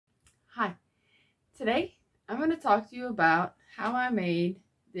Hi, today I'm going to talk to you about how I made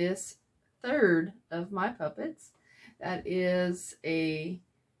this third of my puppets. That is a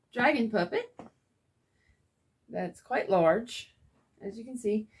dragon puppet that's quite large, as you can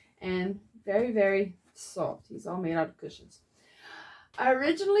see, and very, very soft. He's all made out of cushions. I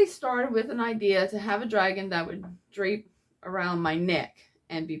originally started with an idea to have a dragon that would drape around my neck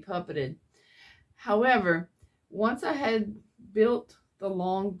and be puppeted. However, once I had built the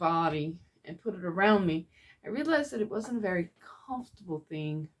long body and put it around me, I realized that it wasn't a very comfortable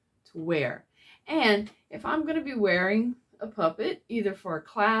thing to wear. And if I'm going to be wearing a puppet, either for a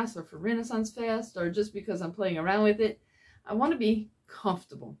class or for Renaissance Fest or just because I'm playing around with it, I want to be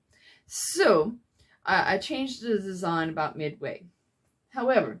comfortable. So I changed the design about midway.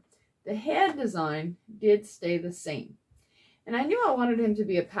 However, the head design did stay the same. And I knew I wanted him to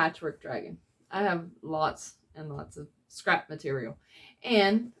be a patchwork dragon. I have lots and lots of scrap material,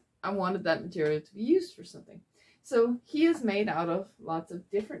 and I wanted that material to be used for something. So he is made out of lots of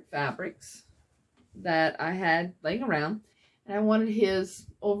different fabrics that I had laying around, and I wanted his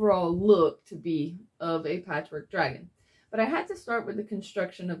overall look to be of a patchwork dragon. But I had to start with the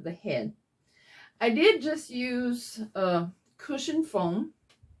construction of the head. I did just use cushion foam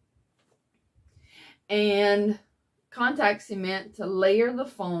and contact cement to layer the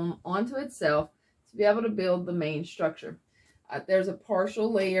foam onto itself to be able to build the main structure. There's a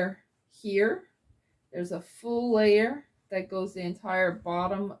partial layer here. There's a full layer that goes the entire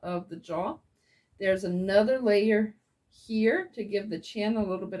bottom of the jaw. There's another layer here to give the chin a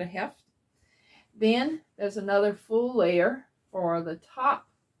little bit of heft. Then there's another full layer for the top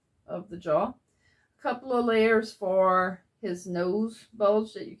of the jaw. A couple of layers for his nose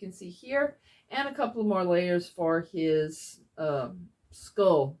bulge that you can see here, and a couple more layers for his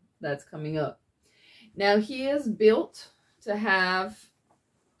skull that's coming up. Now he is built to have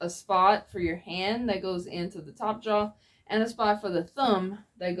a spot for your hand that goes into the top jaw and a spot for the thumb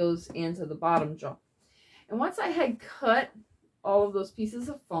that goes into the bottom jaw. And once I had cut all of those pieces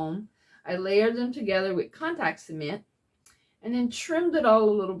of foam, I layered them together with contact cement and then trimmed it all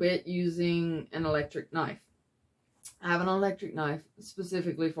a little bit using an electric knife. I have an electric knife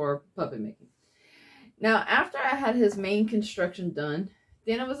specifically for puppet making. Now, after I had his main construction done,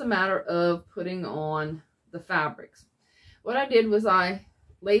 then it was a matter of putting on the fabrics. What I did was I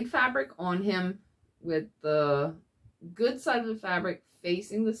laid fabric on him with the good side of the fabric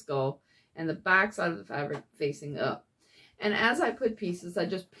facing the skull and the back side of the fabric facing up. And as I put pieces, I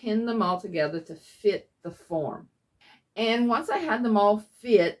just pinned them all together to fit the form. And once I had them all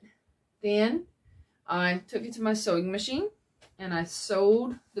fit, then I took it to my sewing machine and I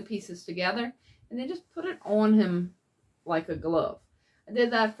sewed the pieces together and then just put it on him like a glove. I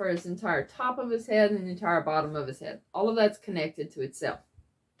did that for his entire top of his head and the entire bottom of his head. All of that's connected to itself.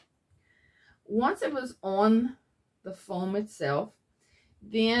 Once it was on the foam itself,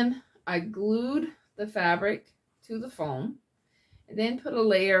 then I glued the fabric to the foam and then put a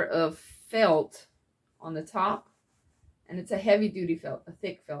layer of felt on the top. And it's a heavy duty felt, a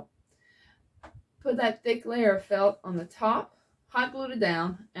thick felt. Put that thick layer of felt on the top, hot glued it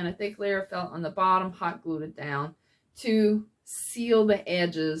down, and a thick layer of felt on the bottom, hot glued it down to seal the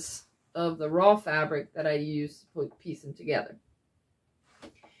edges of the raw fabric that I used to piece them together.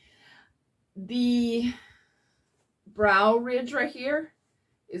 The brow ridge right here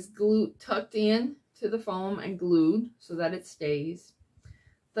is tucked in to the foam and glued so that it stays.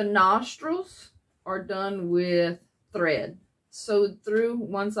 The nostrils are done with thread sewed through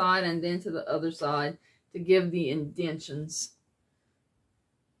one side and then to the other side to give the indentions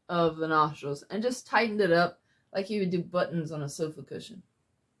of the nostrils, and just tightened it up like you would do buttons on a sofa cushion.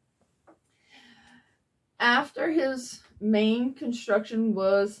 After his main construction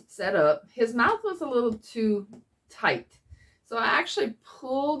was set up, his mouth was a little too tight. So I actually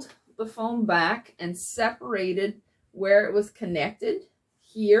pulled the foam back and separated where it was connected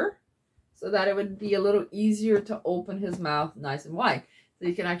here so that it would be a little easier to open his mouth nice and wide. So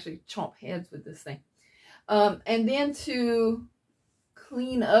you can actually chomp heads with this thing. And then to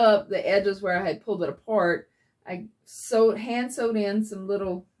clean up the edges where I had pulled it apart, I hand sewed in some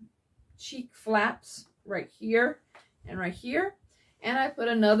little cheek flaps right here and right here. And I put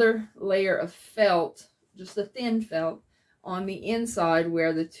another layer of felt, just a thin felt, on the inside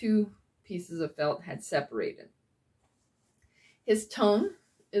where the two pieces of felt had separated. His tongue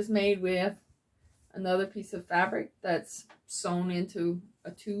is made with another piece of fabric that's sewn into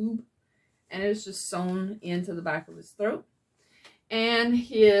a tube, and it's just sewn into the back of his throat. And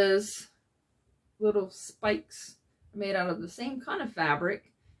his little spikes are made out of the same kind of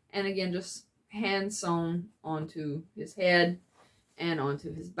fabric, and again just hand sewn onto his head and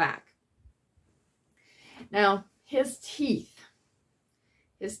onto his back. Now, his teeth.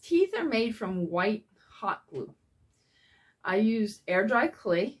 His teeth are made from white hot glue. I used air dry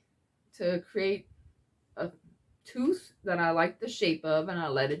clay to create a tooth that I like the shape of, and I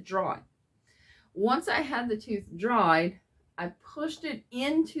let it dry. Once I had the tooth dried, I pushed it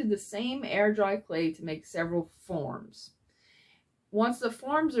into the same air dry clay to make several forms. Once the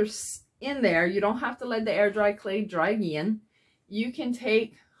forms are in there, you don't have to let the air dry clay dry again. You can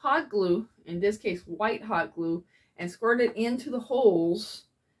take hot glue, in this case white hot glue, and squirt it into the holes,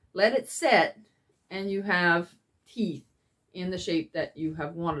 let it set, and you have teeth in the shape that you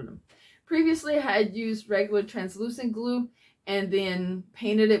have wanted them. Previously, I had used regular translucent glue and then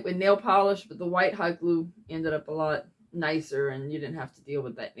painted it with nail polish, but the white hot glue ended up a lot nicer and you didn't have to deal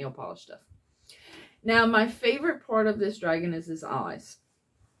with that nail polish stuff. Now, my favorite part of this dragon is his eyes.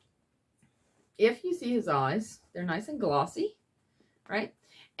 If you see his eyes, they're nice and glossy, right?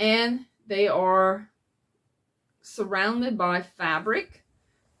 And they are surrounded by fabric.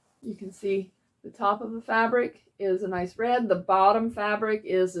 You can see the top of the fabric is a nice red. The bottom fabric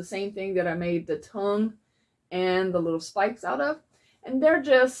is the same thing that I made the tongue and the little spikes out of. And they're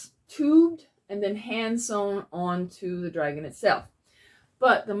just tubed and then hand sewn onto the dragon itself.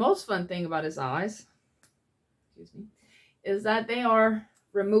 But the most fun thing about his eyes, excuse me, is that they are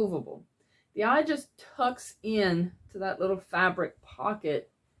removable. The eye just tucks in to that little fabric pocket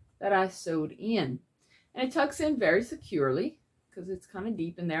that I sewed in. And it tucks in very securely because it's kind of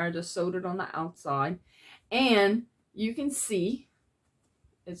deep in there. I just sewed it on the outside. And you can see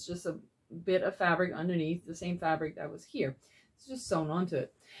it's just a bit of fabric underneath, the same fabric that was here. It's just sewn onto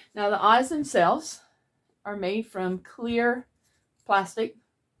it. Now the eyes themselves are made from clear plastic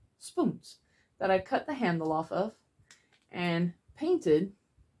spoons that I cut the handle off of and painted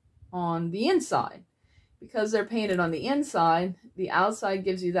on the inside. Because they're painted on the inside, the outside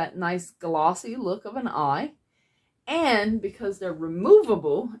gives you that nice glossy look of an eye. And because they're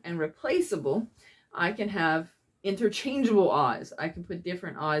removable and replaceable, I can have interchangeable eyes. I can put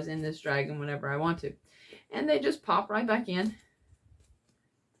different eyes in this dragon whenever I want to. And they just pop right back in.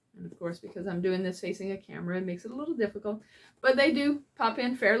 And of course, because I'm doing this facing a camera, it makes it a little difficult. But they do pop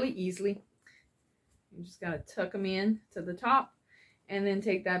in fairly easily. You just got to tuck them in to the top. And then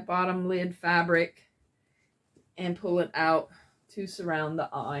take that bottom lid fabric and pull it out to surround the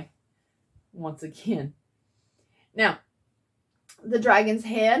eye once again. Now, the dragon's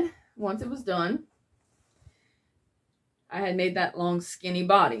head, once it was done, I had made that long skinny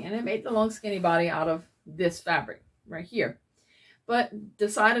body. And I made the long skinny body out of this fabric right here. But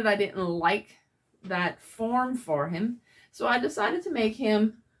decided I didn't like that form for him. So I decided to make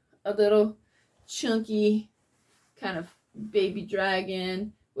him a little chunky kind of baby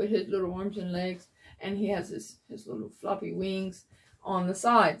dragon with his little arms and legs. And he has his little floppy wings on the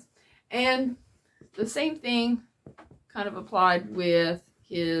sides. And the same thing kind of applied with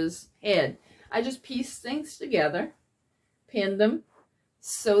his head. I just pieced things together, pinned them,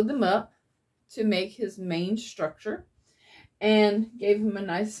 sewed them up to make his main structure, and gave him a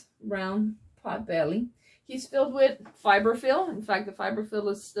nice round pot belly. He's filled with fiberfill. In fact, the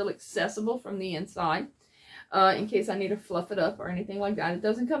fiberfill is still accessible from the inside in case I need to fluff it up or anything like that. It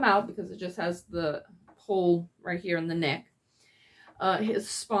doesn't come out because it just has the hole right here in the neck. His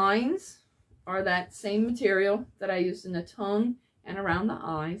spines are that same material that I used in the tongue and around the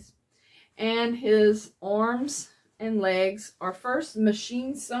eyes. And his arms and legs are first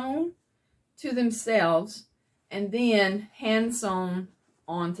machine sewn to themselves and then hand sewn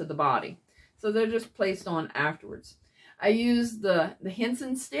onto the body. So they're just placed on afterwards. I use the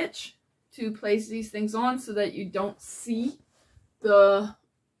Henson stitch to place these things on so that you don't see the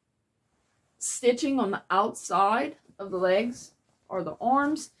stitching on the outside of the legs or the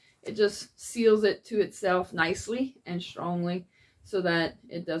arms. It just seals it to itself nicely and strongly so that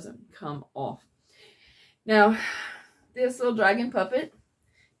it doesn't come off. Now, this little dragon puppet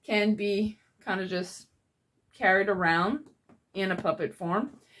can be kind of just carried around in a puppet form.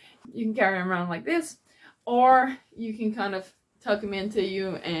 You can carry him around like this, or you can kind of tuck him into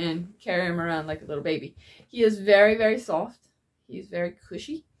you and carry him around like a little baby. He is very, very soft. He's very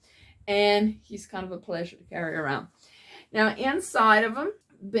cushy, and he's kind of a pleasure to carry around. Now, inside of him,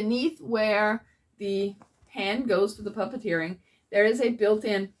 beneath where the hand goes for the puppeteering, there is a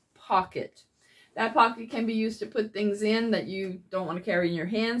built-in pocket. That pocket can be used to put things in that you don't want to carry in your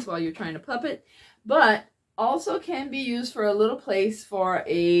hands while you're trying to puppet, but also can be used for a little place for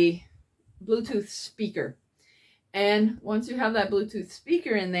a Bluetooth speaker. And once you have that Bluetooth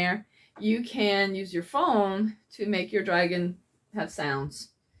speaker in there, you can use your phone to make your dragon have sounds.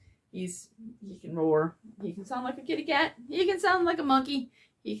 He can roar. He can sound like a kitty cat. He can sound like a monkey.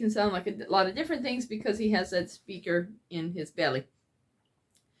 He can sound like a lot of different things because he has that speaker in his belly.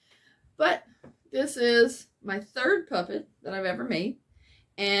 But this is my third puppet that I've ever made.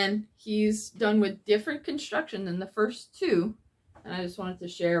 And he's done with different construction than the first two. And I just wanted to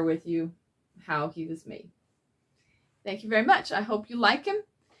share with you how he was made. Thank you very much. I hope you like him.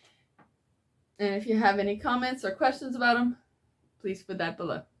 And if you have any comments or questions about him, please put that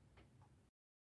below.